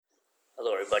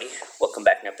Hello, everybody. Welcome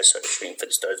back to an episode of Shooting for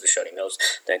the Stars with Shawty Mills.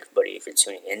 Thank everybody for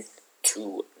tuning in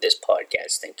to this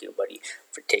podcast. Thank you, everybody,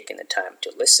 for taking the time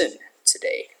to listen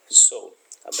today. So,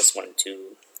 I just wanted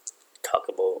to talk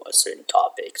about a certain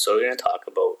topic. So, we're going to talk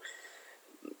about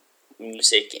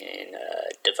music in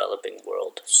a developing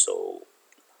world. So,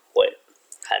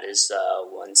 how does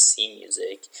one see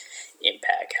music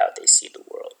impact how they see the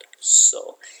world?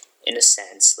 So, in a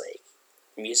sense,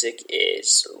 music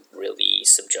is really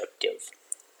subjective.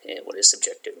 And what does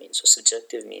subjective mean? So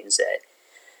subjective means that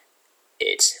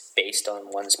it's based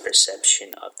on one's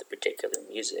perception of the particular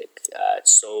music.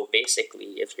 So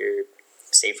basically, if you're,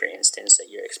 say for instance, that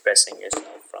you're expressing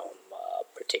yourself from a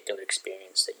particular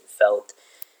experience that you felt,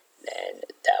 then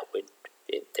that would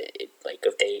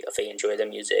if they enjoy the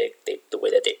music, the way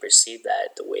that they perceive that,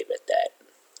 the way that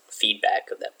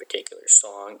feedback of that particular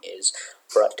song is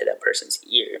brought to that person's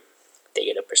ear, they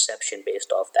get a perception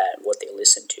based off that, what they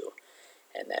listen to.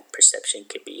 And that perception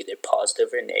could be either positive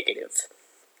or negative.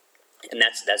 And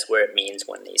that's where it means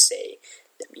when they say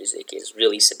that music is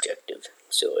really subjective.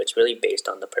 So it's really based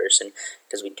on the person,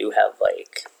 because we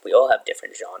all have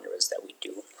different genres that we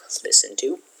do listen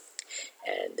to.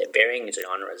 And the varying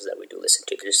genres that we do listen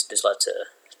to, there's lots of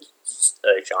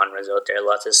genres out there,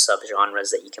 lots of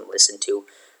subgenres that you can listen to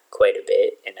quite a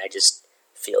bit. And I just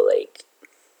feel like,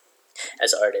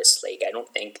 as artists, I don't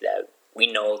think that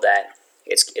we know that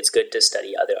it's good to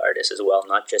study other artists as well,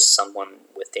 not just someone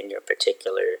within your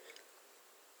particular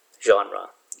genre.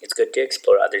 It's good to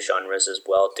explore other genres as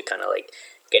well, to kind of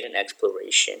get an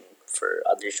exploration for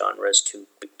other genres, to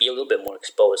be a little bit more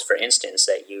exposed. For instance,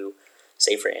 that you're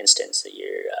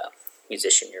a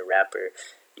musician, you're a rapper,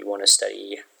 you want to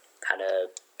study how to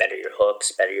better your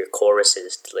hooks, better your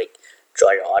choruses, to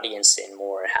draw your audience in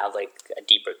more, have a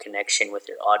deeper connection with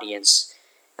your audience.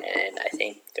 And I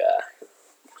think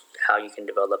how you can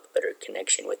develop a better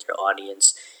connection with your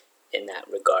audience in that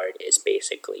regard is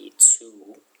basically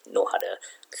to know how to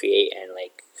create and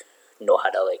know how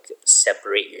to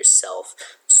separate yourself.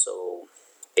 So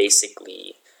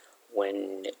basically,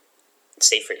 when,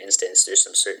 say for instance, there's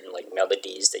some certain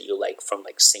melodies that you like from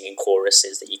singing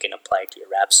choruses that you can apply to your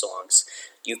rap songs,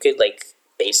 you could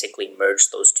basically merge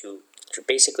those two. You're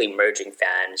basically merging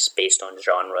fans based on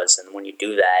genres, and when you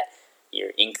do that,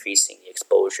 you're increasing the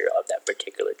exposure of that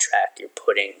particular track. You're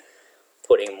putting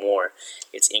more.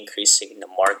 It's increasing the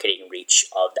marketing reach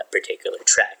of that particular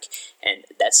track, and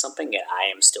that's something that I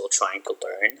am still trying to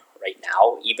learn right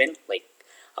now. Even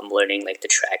I'm learning the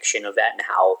traction of that and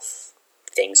how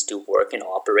things do work and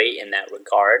operate in that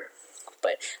regard.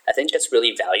 But I think that's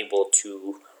really valuable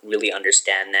to really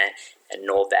understand that and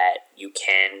know that you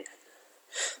can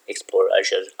explore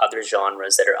other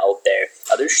genres that are out there,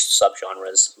 other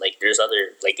subgenres. There's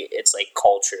other, it's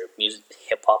culture. Music,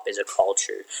 hip hop is a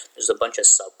culture. There's a bunch of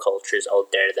subcultures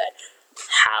out there that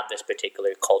have this particular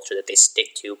culture that they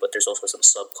stick to, but there's also some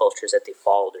subcultures that they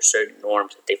follow. There's certain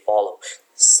norms that they follow.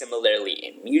 Similarly,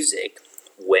 in music,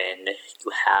 when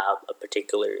you have a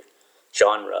particular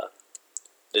genre,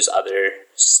 there's other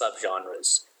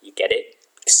subgenres. You get it?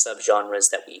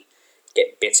 Subgenres that we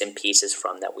get bits and pieces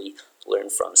from, that we learn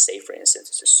from. Say for instance,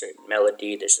 there's a certain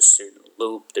melody, there's a certain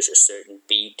loop, there's a certain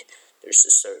beat, there's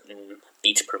a certain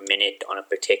beats per minute on a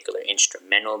particular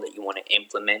instrumental that you want to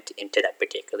implement into that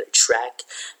particular track.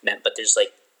 But there's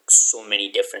so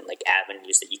many different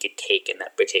avenues that you could take in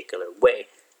that particular way.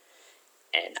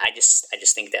 And I just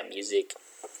think that music,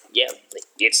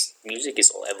 music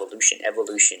is all evolution.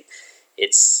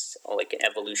 It's all an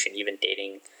evolution, even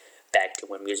dating back to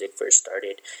when music first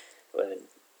started. When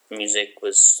music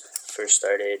was first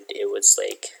started, it was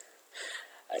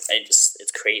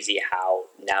it's crazy how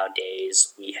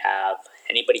nowadays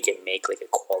anybody can make a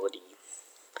quality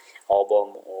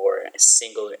album or a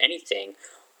single or anything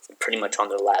pretty much on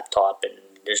their laptop, and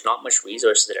there's not much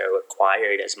resources that are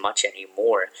required as much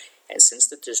anymore. And since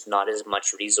that there's not as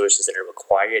much resources that are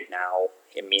required now,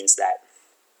 it means that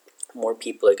more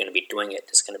people are going to be doing it.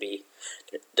 There's going to be,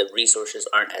 the resources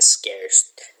aren't as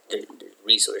scarce. The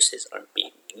resources aren't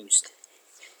being used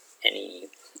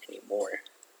anymore.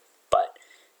 But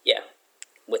yeah,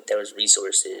 with those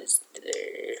resources,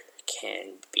 there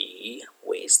can be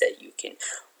ways that you can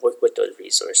work with those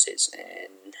resources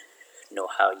and know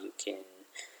how you can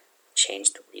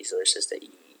change the resources that you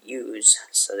use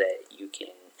so that you can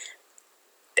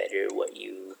better what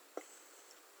you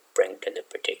bring to the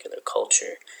particular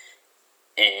culture.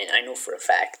 And I know for a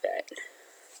fact that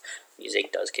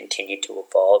music does continue to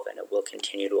evolve, and it will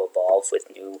continue to evolve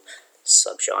with new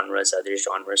subgenres. Other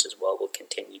genres as well will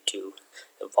continue to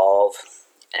evolve.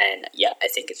 And yeah, I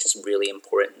think it's just really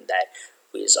important that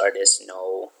we as artists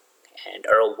know and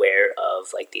are aware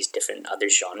of like these different other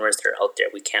genres that are out there.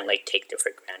 We can't like take them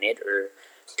for granted or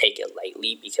take it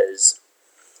lightly, because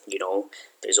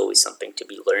there's always something to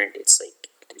be learned. It's like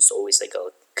there's always like a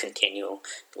continual,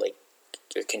 like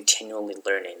you're continually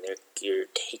learning. You're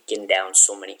taking down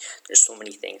there's so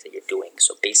many things that you're doing.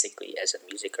 So basically, as a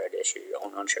music artist, you're your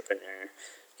own entrepreneur,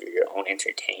 you're your own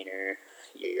entertainer,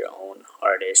 you're your own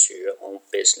artist, you're your own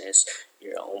business,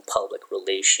 your own public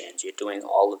relations. You're doing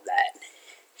all of that,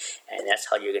 and that's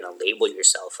how you're gonna label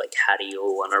yourself. Like, how do you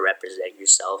want to represent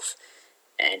yourself?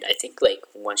 And I think like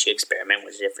once you experiment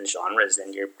with different genres,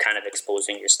 then you're kind of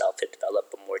exposing yourself to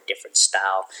develop a more different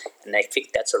style. And I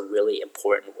think that's a really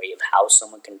important way of how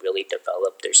someone can really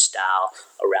develop their style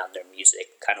around their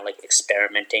music. Kind of like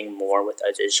experimenting more with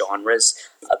other genres,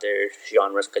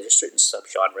 because there's certain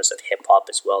subgenres of hip hop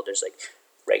as well. There's like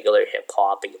regular hip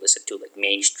hop that you listen to, like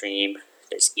mainstream.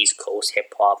 There's East Coast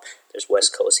hip hop. There's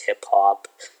West Coast hip hop.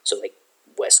 So like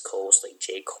West Coast, like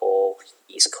J. Cole.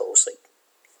 East Coast, like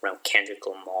around Kendrick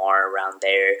Lamar, around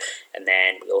there. And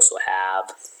then we also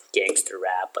have gangster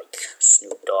rap like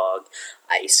Snoop Dogg,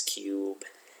 Ice Cube.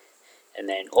 And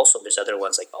then also there's other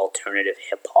ones like alternative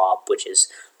hip hop, which is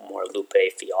more Lupe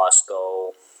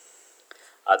Fiasco,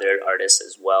 other artists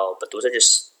as well. But those are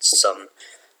just some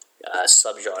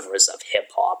subgenres of hip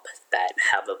hop that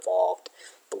have evolved.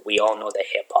 But we all know that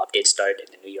hip hop did start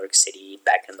in New York City,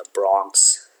 back in the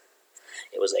Bronx.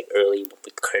 It was like early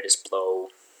with Curtis Blow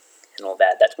and all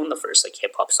that. That's when the first like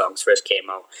hip hop songs first came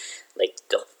out. Like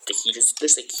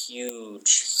there's like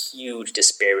huge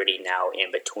disparity now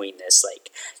in between this.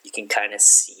 Like you can kind of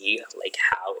see like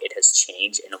how it has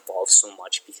changed and evolved so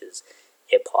much, because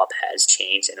hip hop has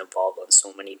changed and evolved on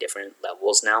so many different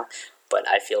levels now. But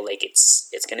I feel like it's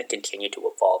going to continue to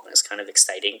evolve, and it's kind of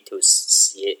exciting to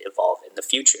see it evolve in the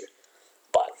future.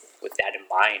 But with that in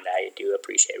mind, I do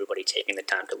appreciate everybody taking the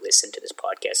time to listen to this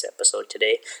podcast episode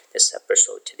today. This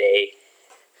episode today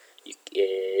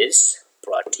is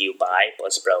brought to you by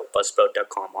Buzzsprout.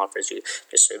 Buzzsprout.com offers you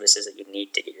the services that you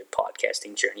need to get your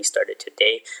podcasting journey started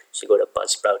today. So go to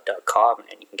Buzzsprout.com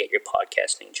and you can get your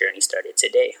podcasting journey started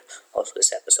today. Also,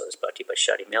 this episode is brought to you by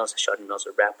Shotty Mills. Shotty Mills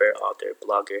is a rapper, author,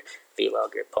 blogger,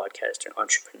 vlogger, podcaster,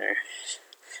 entrepreneur,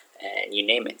 and you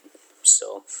name it.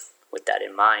 So with that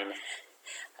in mind,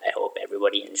 I hope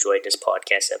everybody enjoyed this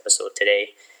podcast episode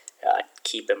today.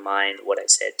 Keep in mind what I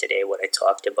said today, what I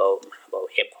talked about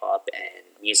hip-hop and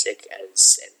music and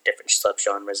different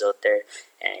subgenres out there.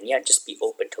 And yeah, just be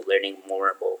open to learning more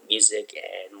about music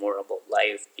and more about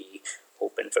life. Be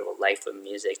open for the life of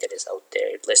music that is out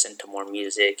there. Listen to more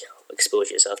music, expose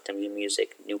yourself to new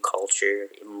music, new culture,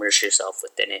 immerse yourself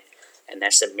within it. And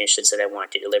that's the message that I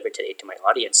wanted to deliver today to my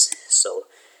audience. So,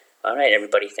 all right,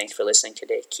 everybody, thanks for listening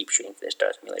today. Keep shooting for the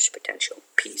stars, unleash your potential.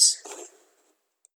 Peace.